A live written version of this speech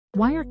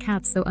Why are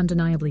cats so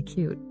undeniably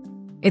cute?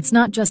 It's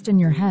not just in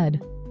your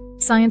head.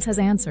 Science has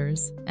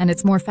answers, and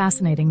it's more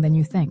fascinating than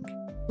you think.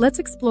 Let's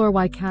explore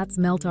why cats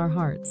melt our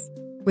hearts,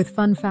 with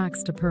fun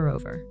facts to purr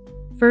over.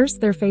 First,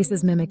 their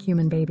faces mimic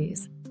human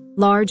babies.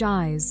 Large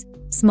eyes,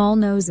 small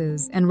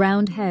noses, and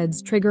round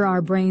heads trigger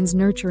our brain's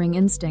nurturing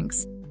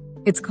instincts.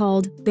 It's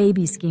called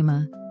baby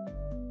schema.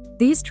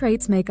 These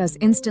traits make us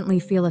instantly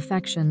feel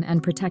affection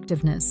and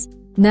protectiveness.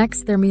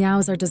 Next, their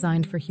meows are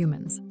designed for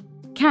humans.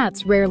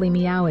 Cats rarely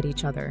meow at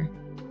each other.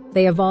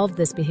 They evolved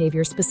this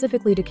behavior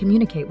specifically to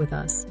communicate with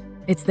us.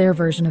 It's their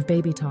version of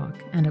baby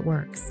talk, and it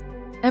works.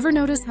 Ever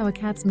notice how a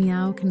cat's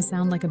meow can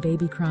sound like a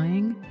baby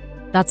crying?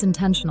 That's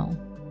intentional.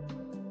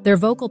 Their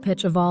vocal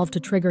pitch evolved to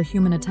trigger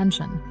human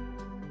attention,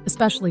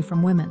 especially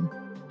from women.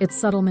 It's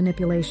subtle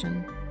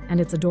manipulation, and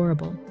it's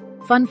adorable.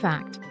 Fun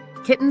fact,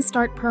 kittens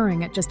start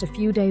purring at just a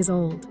few days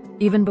old,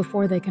 even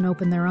before they can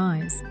open their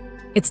eyes.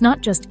 It's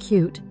not just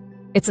cute,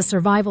 it's a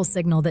survival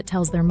signal that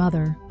tells their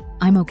mother,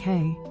 "I'm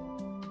okay."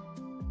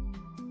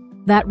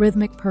 That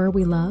rhythmic purr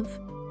we love?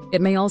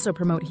 It may also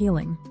promote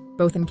healing,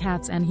 both in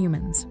cats and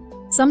humans.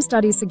 Some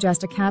studies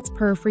suggest a cat's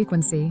purr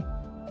frequency,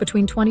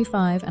 between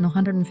 25 and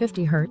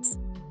 150 Hz,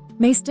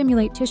 may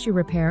stimulate tissue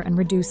repair and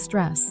reduce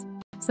stress.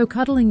 So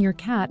cuddling your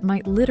cat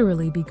might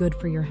literally be good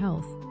for your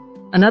health.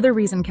 Another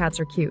reason cats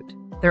are cute,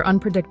 their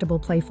unpredictable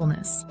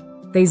playfulness.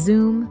 They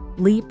zoom,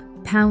 leap,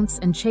 pounce,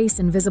 and chase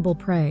invisible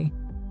prey,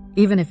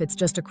 even if it's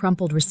just a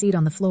crumpled receipt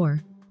on the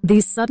floor.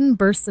 These sudden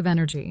bursts of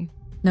energy,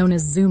 known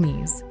as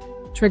zoomies,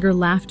 trigger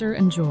laughter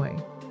and joy.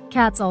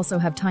 Cats also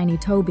have tiny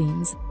toe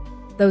beans,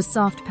 those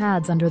soft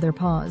pads under their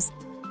paws,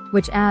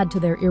 which add to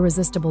their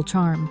irresistible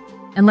charm.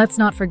 And let's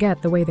not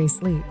forget the way they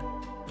sleep.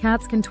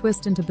 Cats can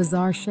twist into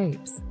bizarre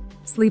shapes,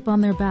 sleep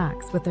on their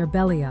backs with their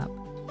belly up,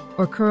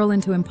 or curl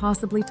into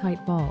impossibly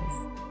tight balls.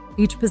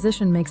 Each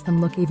position makes them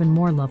look even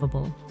more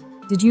lovable.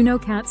 Did you know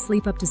cats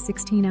sleep up to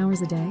 16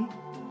 hours a day?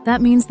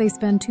 That means they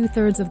spend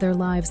 2/3 of their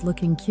lives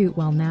looking cute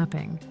while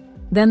napping.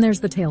 Then there's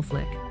the tail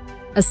flick.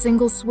 A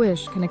single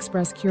swish can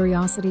express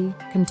curiosity,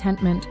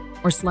 contentment,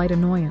 or slight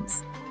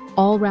annoyance,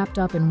 all wrapped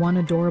up in one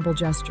adorable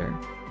gesture.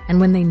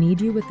 And when they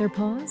knead you with their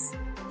paws?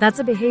 That's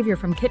a behavior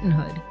from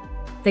kittenhood.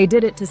 They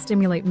did it to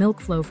stimulate milk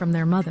flow from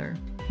their mother.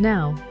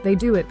 Now, they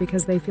do it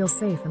because they feel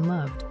safe and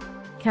loved.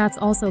 Cats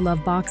also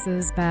love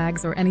boxes,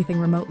 bags, or anything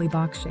remotely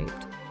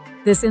box-shaped.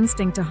 This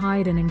instinct to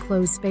hide in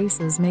enclosed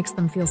spaces makes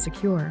them feel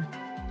secure,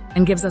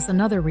 and gives us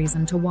another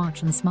reason to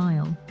watch and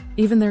smile.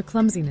 Even their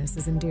clumsiness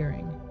is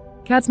endearing.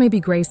 Cats may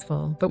be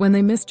graceful, but when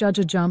they misjudge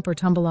a jump or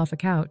tumble off a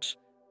couch,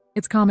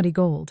 it's comedy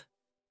gold.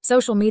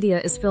 Social media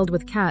is filled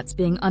with cats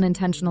being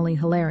unintentionally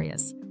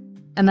hilarious,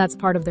 and that's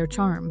part of their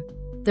charm.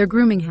 Their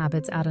grooming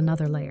habits add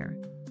another layer.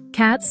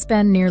 Cats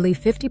spend nearly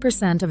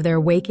 50% of their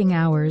waking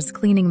hours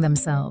cleaning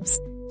themselves,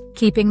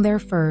 keeping their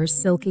fur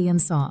silky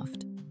and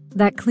soft.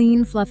 That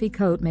clean, fluffy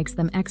coat makes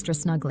them extra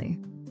snuggly.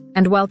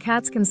 And while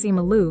cats can seem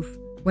aloof,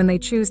 when they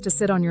choose to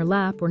sit on your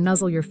lap or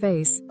nuzzle your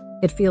face,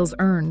 it feels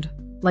earned,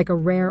 like a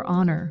rare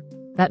honor.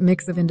 That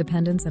mix of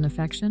independence and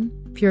affection,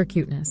 pure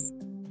cuteness.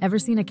 Ever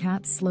seen a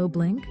cat slow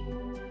blink?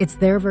 It's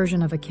their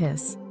version of a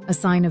kiss, a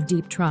sign of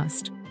deep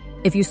trust.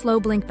 If you slow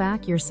blink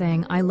back, you're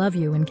saying, "I love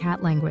you" in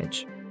cat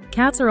language.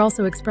 Cats are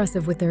also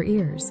expressive with their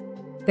ears.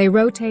 They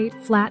rotate,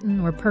 flatten,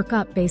 or perk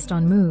up based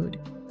on mood,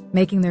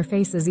 making their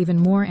faces even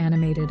more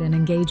animated and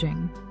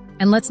engaging.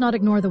 And let's not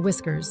ignore the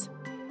whiskers.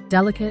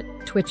 Delicate,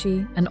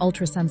 twitchy, and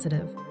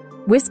ultra-sensitive.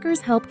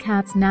 Whiskers help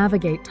cats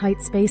navigate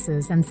tight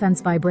spaces and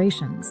sense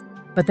vibrations,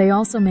 but they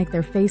also make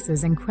their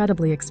faces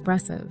incredibly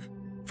expressive.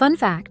 Fun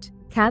fact,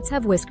 cats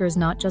have whiskers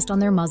not just on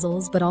their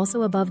muzzles, but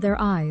also above their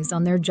eyes,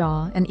 on their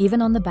jaw, and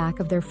even on the back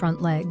of their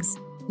front legs.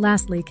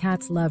 Lastly,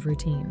 cats love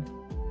routine.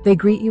 They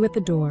greet you at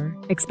the door,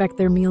 expect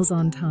their meals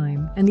on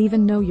time, and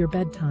even know your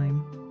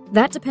bedtime.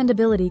 That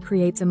dependability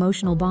creates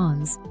emotional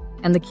bonds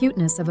and the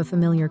cuteness of a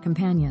familiar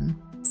companion.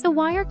 So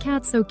why are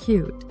cats so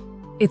cute?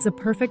 It's a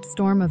perfect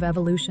storm of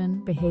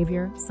evolution,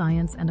 behavior,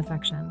 science, and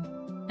affection.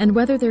 And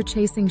whether they're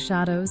chasing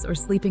shadows or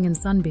sleeping in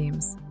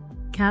sunbeams,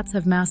 cats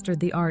have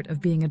mastered the art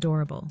of being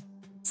adorable.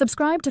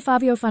 Subscribe to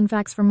Favio Fun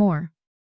Facts for more.